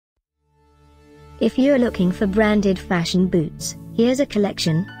If you're looking for branded fashion boots, here's a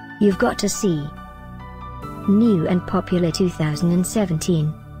collection you've got to see. New and popular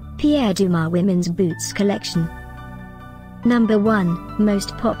 2017 Pierre Dumas Women's Boots Collection. Number 1,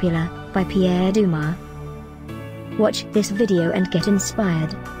 Most Popular, by Pierre Dumas. Watch this video and get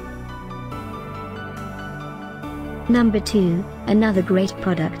inspired. Number 2, another great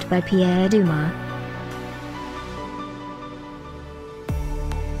product by Pierre Dumas.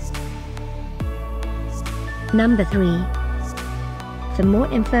 Number 3. For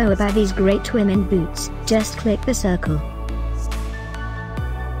more info about these great women boots, just click the circle.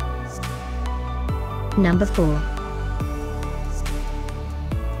 Number 4.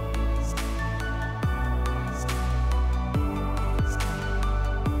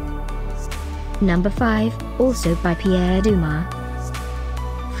 Number 5, also by Pierre Dumas.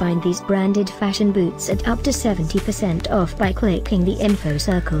 Find these branded fashion boots at up to 70% off by clicking the info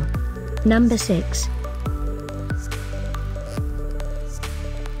circle. Number 6.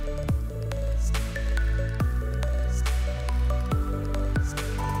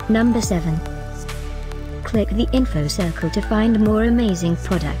 Number 7. Click the info circle to find more amazing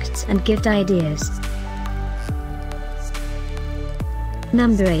products and gift ideas.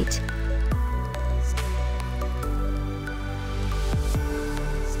 Number 8.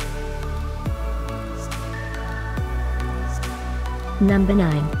 Number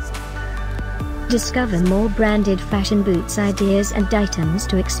 9. Discover more branded fashion boots ideas and items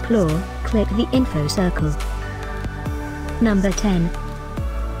to explore, click the info circle. Number 10.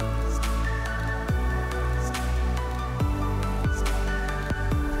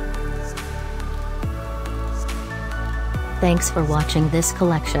 Thanks for watching this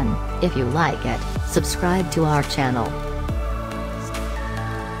collection. If you like it, subscribe to our channel.